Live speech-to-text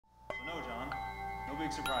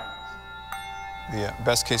big surprises. The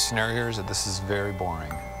best case scenario here is that this is very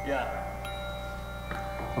boring. Yeah.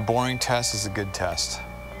 A boring test is a good test.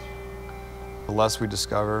 The less we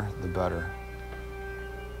discover, the better.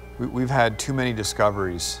 We've had too many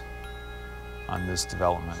discoveries on this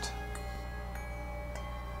development.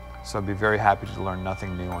 So I'd be very happy to learn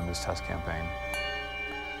nothing new on this test campaign.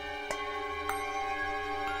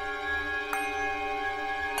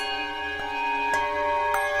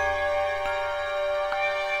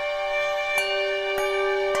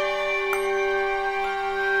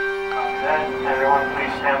 Everyone,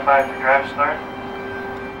 please stand by for drive start.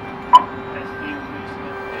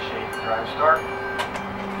 Initiate drive start.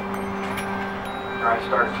 Drive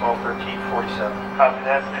start at 12:13:47. Copy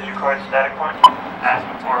that. Is your record static point?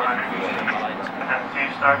 Asking for 100 feet. FM2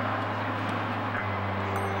 start.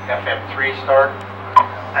 FM3 start.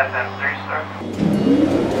 FM3 start.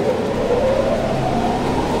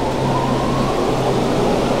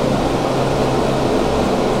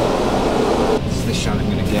 This is the shot I'm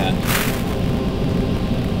going to get.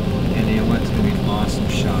 And you know what? It's going to be an awesome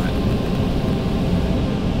shot.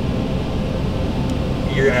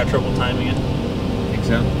 You're gonna have trouble timing it. Think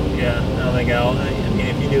so? Yeah, I don't think Al. I mean,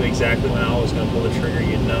 if you knew exactly when Al was gonna pull the trigger,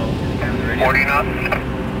 you'd know. 40 knots.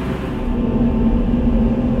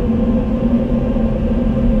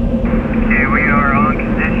 Okay, we are on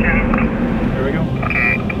condition. Here we go.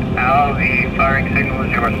 Okay, Al, the firing signal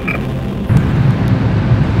is yours.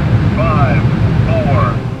 5,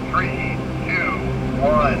 4, 3, 2,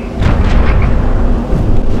 1.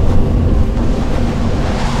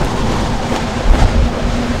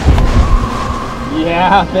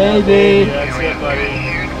 Yeah, baby. That's it, buddy.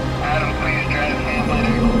 Adam, please drive hand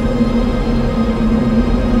ladder.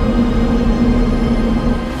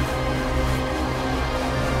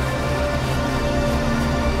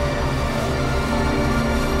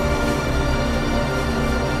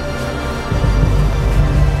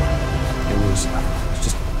 It was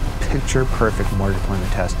just picture perfect motor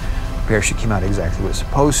deployment test. The parachute came out exactly what it was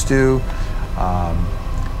supposed to.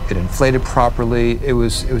 It inflated properly. It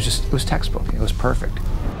was textbook. It was perfect.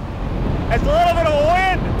 It's a little bit of a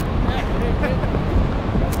wind.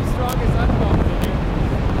 That's the strongest I've felt in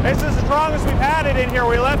here. This is the strongest we've had it in here.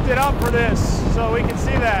 We left it up for this, so we can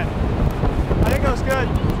see that. I think it was good.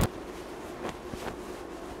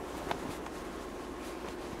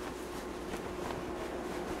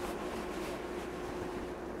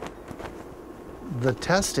 The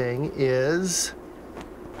testing is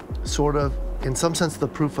sort of, in some sense, the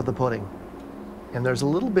proof of the pudding. And there's a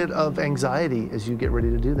little bit of anxiety as you get ready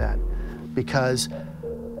to do that. Because,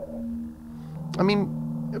 I mean,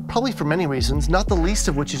 probably for many reasons, not the least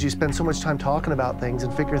of which is you spend so much time talking about things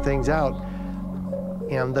and figure things out.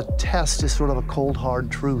 And the test is sort of a cold,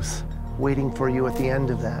 hard truth waiting for you at the end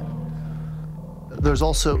of that. There's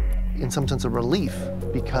also, in some sense, a relief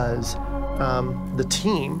because the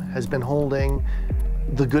team has been holding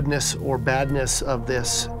the goodness or badness of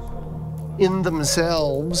this in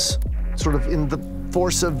themselves, sort of in the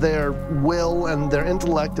force of their will and their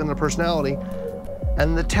intellect and their personality.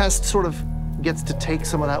 And the test sort of gets to take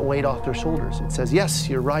some of that weight off their shoulders. It says, yes,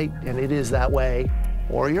 you're right, and it is that way,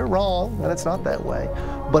 or you're wrong, and it's not that way.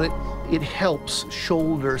 But it helps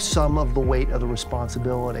shoulder some of the weight of the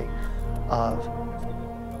responsibility of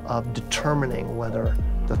determining whether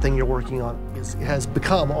the thing you're working on has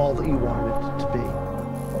become all that you wanted it to be.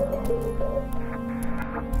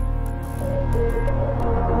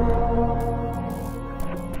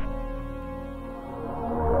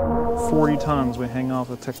 40 tons we hang off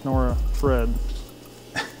the Technora thread.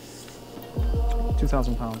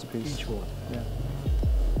 2,000 pounds a piece. Each one. Yeah.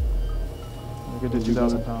 We could do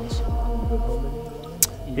 2,000 pounds.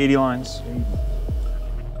 80 lines.